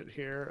 some shit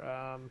here.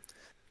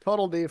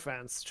 Total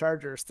defense,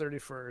 Chargers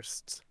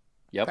 31st.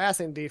 Yep.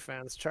 Passing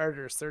defense,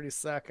 Chargers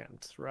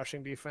 32nd.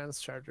 Rushing defense,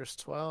 Chargers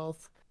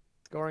 12th.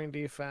 Scoring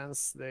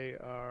defense, they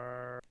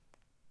are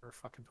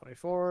fucking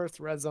 24th.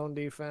 Red zone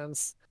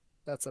defense,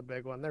 that's a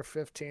big one. They're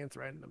 15th,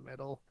 right in the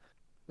middle.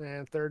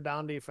 And third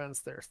down defense,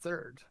 they're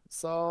third.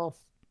 So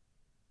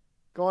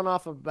going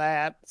off of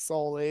that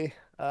solely,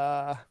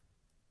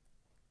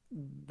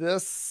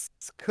 this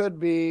could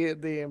be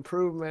the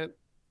improvement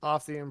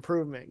off the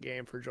improvement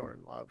game for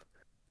Jordan Love.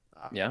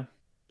 Uh, Yeah.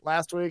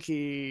 Last week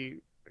he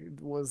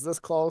was this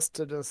close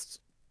to just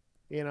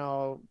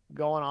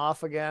going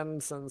off again.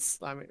 Since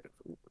I mean,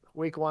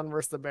 week one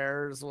versus the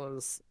Bears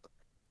was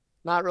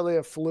not really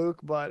a fluke,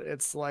 but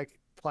it's like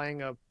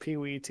playing a pee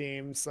wee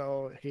team,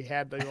 so he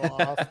had to go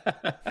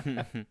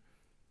off.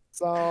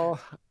 So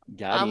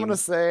Got I'm gonna him.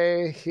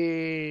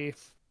 say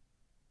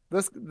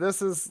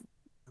this is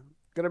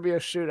gonna be a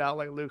shootout,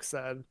 like Luke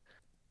said.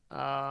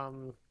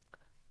 Um,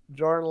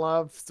 Jordan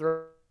Love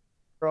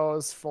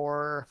throws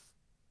for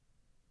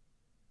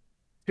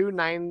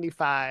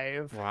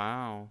 295,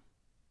 Wow.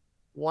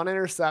 one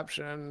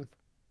interception,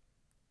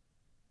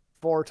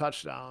 four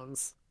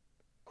touchdowns.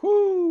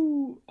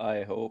 Whoo!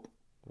 I hope.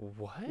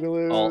 What?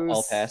 We All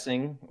lose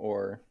passing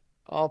or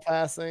all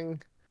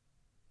passing.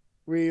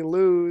 We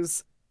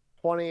lose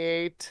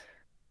 28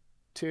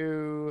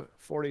 to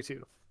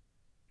 42.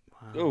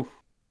 Wow. oh.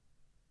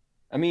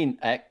 I mean,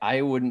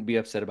 I wouldn't be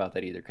upset about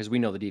that either because we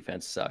know the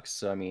defense sucks.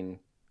 So I mean,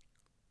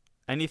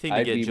 Anything to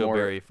I'd get be Joe more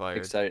Barry fired.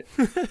 excited.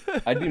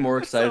 I'd be more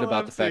That's excited how about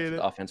I'm the fact seeing that it.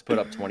 the offense put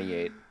up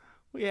 28.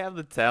 We have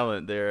the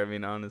talent there. I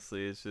mean,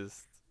 honestly, it's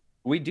just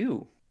We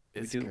do.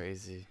 We it's do.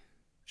 crazy.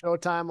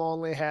 Showtime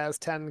only has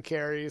 10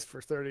 carries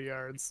for 30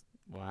 yards.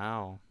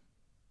 Wow.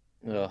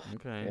 Ugh.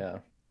 Okay. Yeah.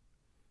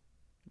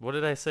 What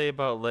did I say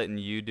about letting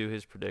you do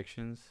his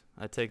predictions?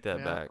 I take that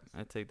Yeah. back.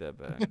 I take that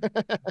back.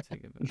 I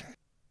take it back.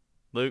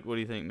 Luke, what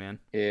do you think, man?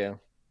 Yeah.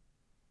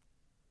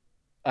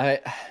 I,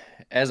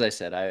 as I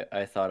said,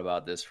 I thought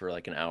about this for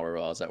like an hour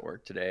while I was at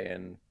work today,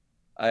 and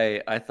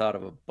I thought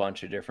of a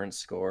bunch of different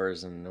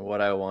scores and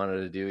what I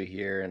wanted to do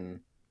here, and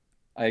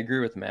I agree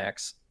with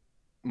Max.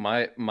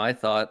 My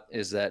thought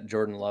is that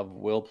Jordan Love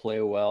will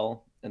play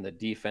well, and the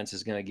defense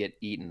is going to get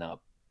eaten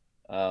up.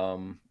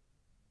 Um,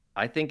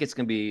 I think it's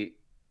going to be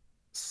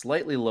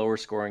slightly lower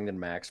scoring than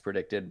Max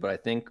predicted, but I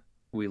think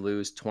we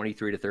lose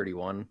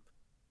 23-31.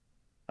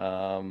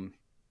 Um,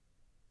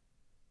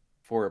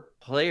 for a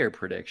player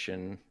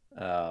prediction,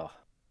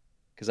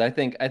 because I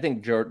think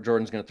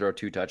Jordan's going to throw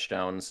two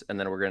touchdowns, and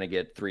then we're going to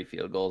get three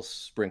field goals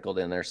sprinkled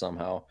in there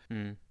somehow.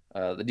 Hmm.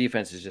 The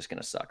defense is just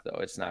going to suck, though.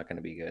 It's not going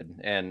to be good,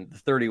 and the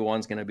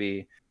 31's going to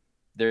be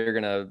they're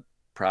going to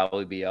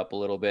probably be up a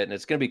little bit, and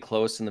it's going to be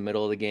close in the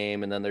middle of the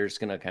game, and then they're just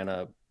going to kind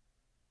of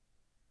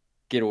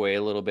get away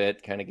a little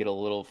bit, kind of get a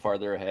little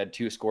farther ahead,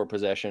 two score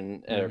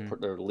possession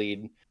or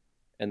lead,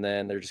 and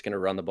then they're just going to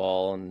run the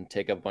ball and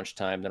take up a bunch of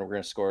time. Then we're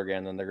going to score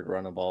again. Then they're going to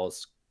run the ball.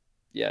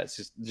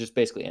 It's just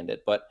basically end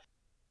it. But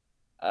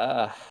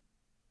uh,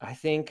 I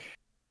think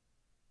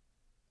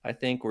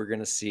we're going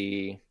to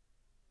see.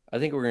 I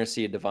think we're going to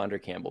see a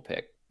Devondre Campbell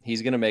pick.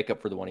 He's going to make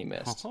up for the one he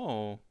missed.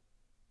 Oh.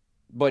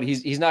 But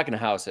he's not going to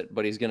house it.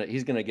 But he's gonna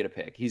get a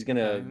pick. He's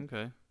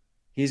Okay.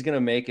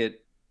 gonna make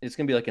it. It's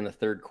gonna be like in the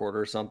third quarter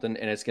or something,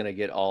 and it's gonna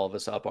get all of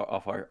us up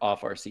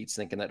off our seats,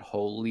 thinking that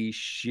holy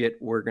shit,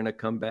 we're gonna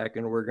come back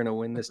and we're gonna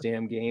win this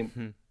damn game.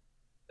 Okay.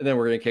 And then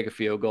we're gonna kick a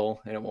field goal,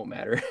 and it won't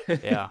matter.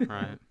 Yeah.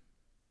 Right.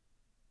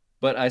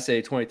 But I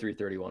say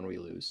 23-31, we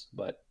lose.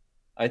 But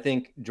I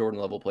think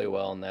Jordan Love will play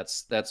well, and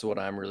that's what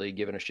I'm really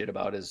giving a shit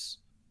about. Is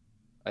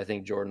I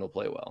think Jordan will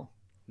play well.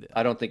 Yeah.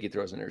 I don't think he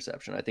throws an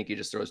interception. I think he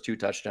just throws two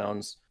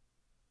touchdowns,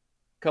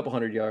 a couple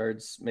hundred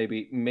yards,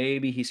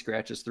 maybe he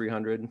scratches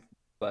 300,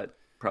 but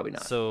probably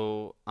not.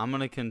 So I'm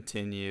gonna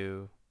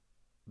continue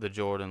the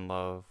Jordan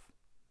Love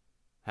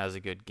has a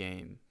good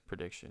game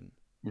prediction.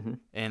 Hmm.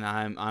 And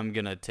I'm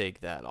gonna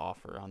take that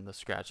offer on the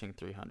scratching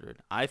 300.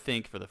 I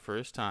think for the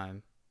first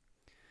time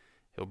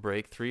he'll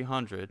break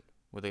 300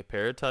 with a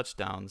pair of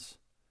touchdowns.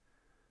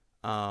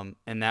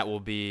 And that will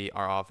be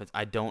our offense.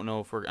 I don't know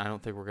if I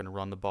don't think we're gonna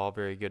run the ball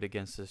very good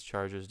against this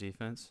Chargers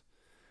defense.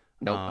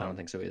 Nope, I don't Um,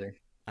 think so either.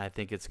 I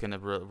think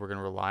we're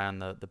gonna rely on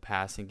the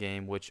passing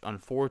game, which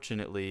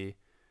unfortunately,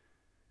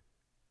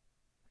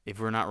 if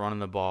we're not running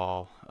the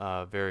ball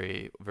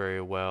very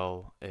very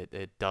well,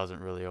 it doesn't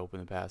really open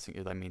the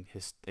passing. I mean,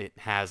 it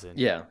hasn't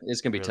Yeah,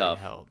 it's gonna be really tough.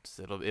 helped.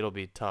 It'll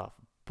be tough,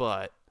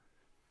 but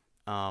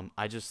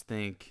I just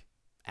think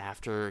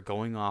after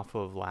going off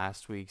of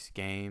last week's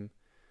game,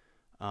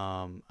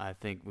 I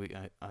think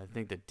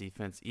the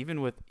defense,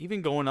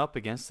 even going up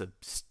against a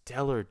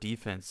stellar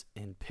defense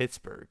in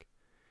Pittsburgh,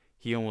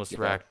 he almost Yeah,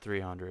 racked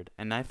 300,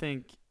 and I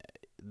think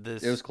it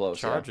was this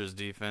close. Yeah, Chargers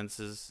defense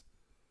is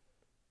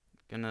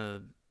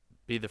gonna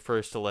be the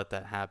first to let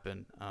that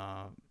happen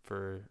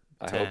for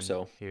I hope 10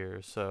 so.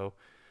 here. So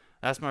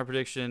that's my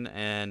prediction,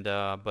 and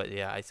but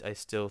yeah, I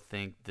still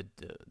think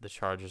the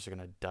Chargers are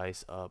gonna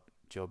dice up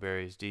Joe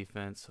Barry's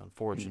defense, Hmm.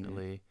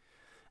 unfortunately,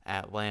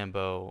 at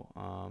Lambeau.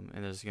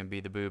 And there's gonna be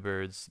the Boo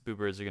Birds. Boo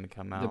Birds are gonna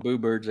come The out, Boo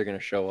Birds are gonna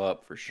show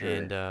up for sure.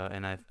 and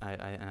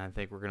I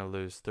think we're gonna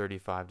lose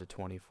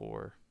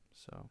 35-24.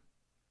 So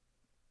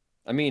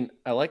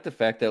I like the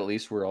fact that at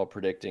least we're all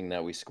predicting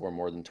that we score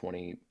more than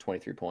 20,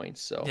 23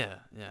 points. So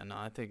yeah, no,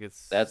 I think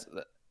that's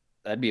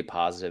that'd be a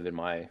positive in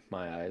my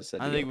eyes.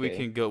 That'd I be think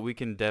okay. we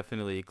can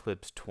definitely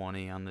eclipse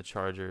 20 on the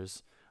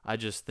Chargers. I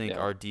just think Yeah,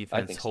 our I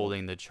defense think so.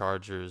 holding the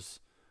Chargers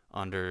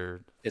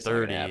under It's not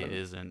gonna 30 happen.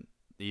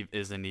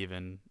 isn't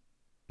even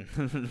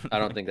I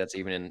don't think that's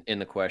even in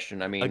the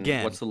question. I mean, what's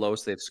again, the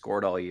lowest they've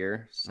scored all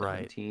year?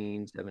 right.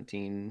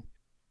 17.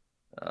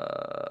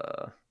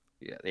 Uh,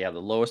 yeah. The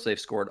lowest they've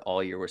scored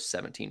all year was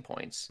 17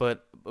 points.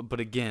 But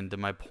again, to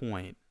my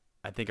point,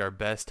 I think our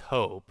best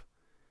hope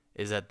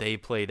is that they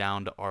play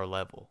down to our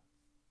level,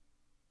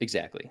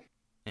 Exactly.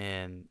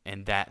 and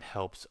that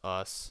helps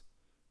us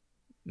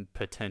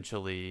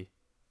potentially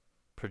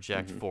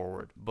project Hmm.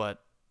 forward.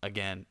 But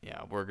again,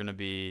 yeah, we're gonna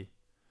be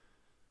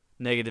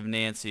negative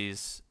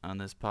Nancy's on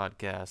this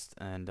podcast,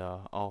 and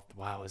all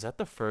wow, is that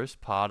the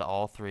first pod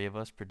all three of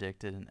us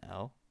predicted an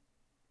L?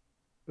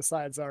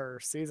 Besides our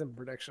season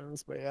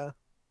predictions, but yeah.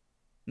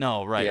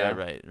 No, Yeah,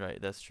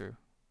 right. That's true.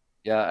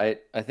 yeah.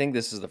 I think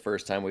this is the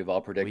first time we've all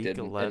Week predicted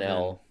an 11.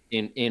 L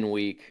in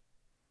week,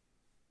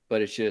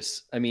 but it's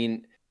just, I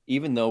mean,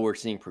 even though we're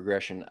seeing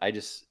progression,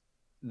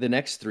 the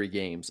next three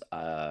games,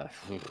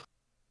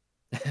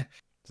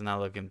 It's not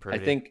looking I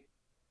pretty. think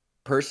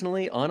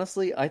personally,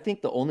 honestly, I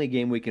think the only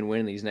game we can win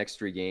in these next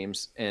three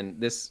games, and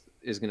this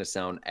is going to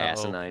sound Uh-oh,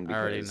 asinine I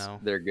already because know.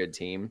 they're a good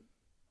team,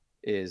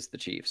 is the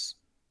Chiefs.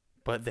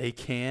 But they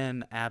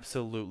can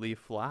absolutely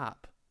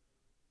flop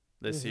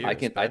this Hmm. year, I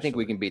think we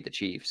especially. can beat the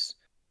Chiefs.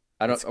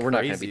 It's We're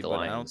not going to beat crazy, the but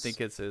Lions.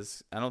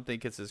 I don't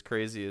think it's as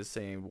crazy as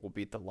saying we'll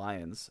beat the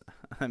Lions.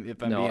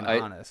 If I'm No, being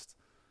honest.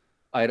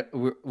 I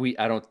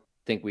don't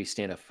think we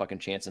stand a fucking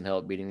chance in hell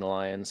at beating the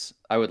Lions.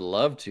 I would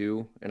love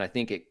to, and I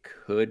think it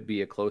could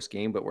be a close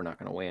game, but we're not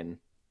going to win.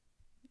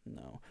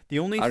 No. The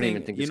only I don't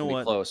even thing, think you it's know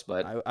going to be what? close,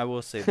 but I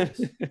will say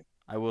this.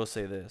 I will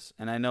say this.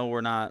 And I know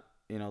we're not,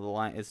 the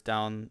line it's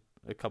down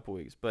a couple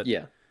weeks, but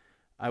yeah.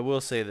 I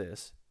will say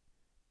this.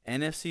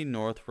 NFC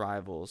North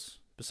rivals,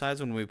 besides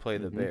when we play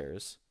the Hmm.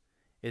 Bears,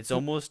 it's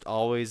almost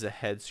always a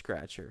head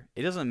scratcher.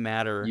 It doesn't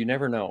matter You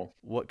never know.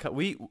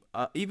 we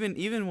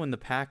even when the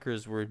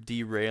Packers were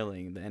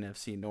derailing the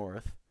NFC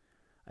North,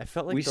 I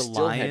felt We like the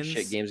still had shit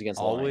Lions games against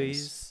the Lions.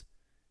 always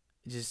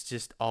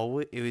just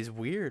always it was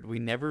weird. We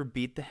never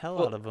beat the hell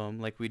out Well, of them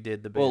like we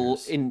did the well,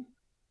 Bears in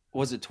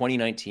was it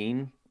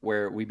 2019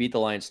 where we beat the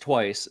Lions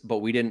twice, but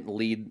we didn't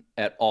lead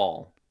at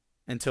all.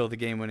 until the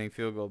game-winning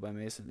field goal by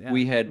Mason. Yeah. Hmm.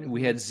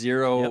 We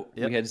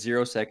had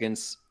 0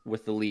 seconds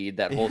with the lead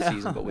that whole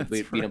season, Yeah, but we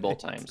that's beat them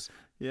both right. times.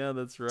 Yeah,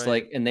 that's It's right.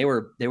 like, and they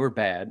were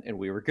bad and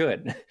we were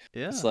good.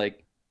 It's Yeah,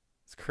 like,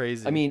 it's I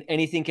crazy. mean,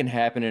 anything can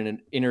happen in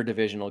an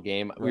interdivisional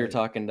game. We were Right.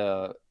 talking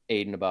to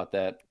Aiden about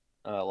that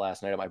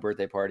last night at my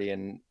birthday party,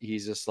 and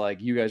he's just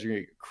like, "You guys are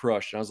gonna get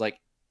crushed." And I was like,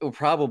 "Oh,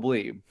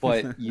 probably,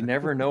 but you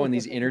never know in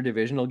these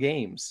interdivisional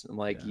games. I'm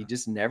like, you Yeah.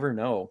 just never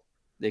know.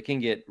 They can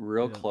get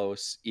real Yeah.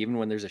 close, even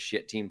when there's a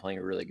shit team playing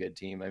a really good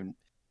team. I mean,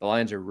 the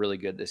Lions are really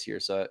good this year,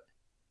 so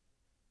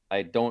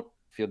I don't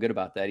feel good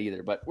about that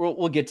either. But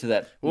we'll get to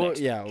that Well, next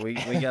yeah, week.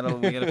 we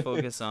gotta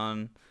focus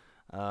on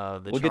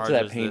the We'll get to that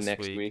Chargers pain this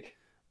next week, week,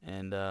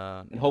 and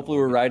and hopefully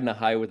we'll we're get riding a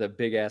high with a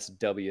big ass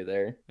W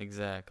there,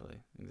 exactly.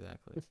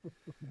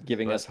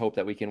 giving us But hope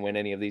that we can win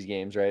any of these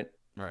games, right?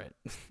 right.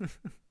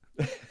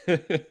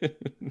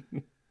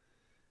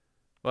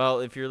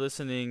 Well, if you're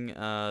listening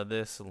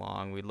this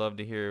long, we'd love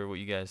to hear what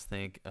you guys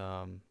think.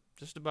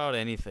 Just about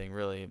anything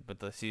really, but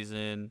the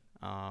season.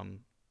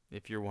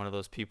 If you're one of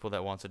those people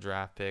that wants a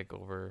draft pick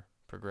over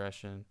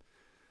progression,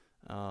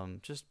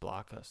 just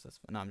block us.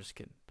 No, I'm just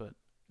kidding. But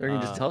Or you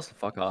can just tell us to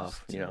fuck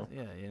off, Yeah,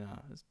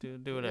 just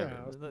do whatever.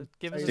 Yeah,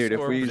 Give us a Dude, if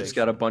score we just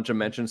got a prediction. bunch of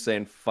mentions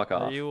saying fuck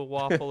Are off. you a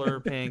waffle or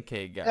a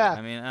pancake guy? yeah.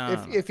 I mean, I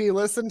don't know. If you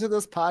listen to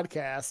this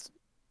podcast,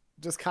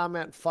 just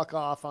comment "fuck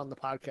off" on the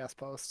podcast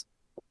post.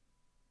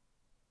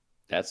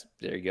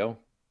 There you go.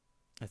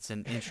 It's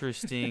an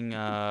interesting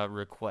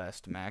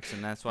request, Max,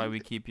 and that's why we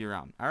keep you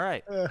around. All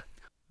right. Uh,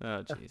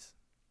 Oh, jeez.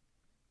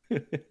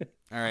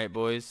 All right,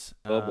 boys.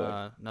 Oh,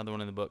 boy. Another one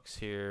in the books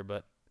here,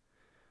 but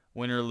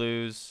win or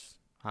lose,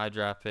 high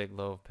draft pick,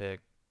 low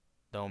pick,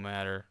 don't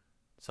matter.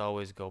 It's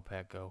always go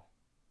Pack go.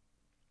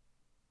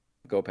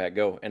 Go Pack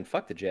go, and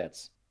fuck the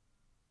Jets.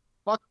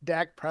 Fuck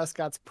Dak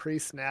Prescott's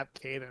pre-snap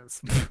cadence.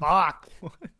 Fuck.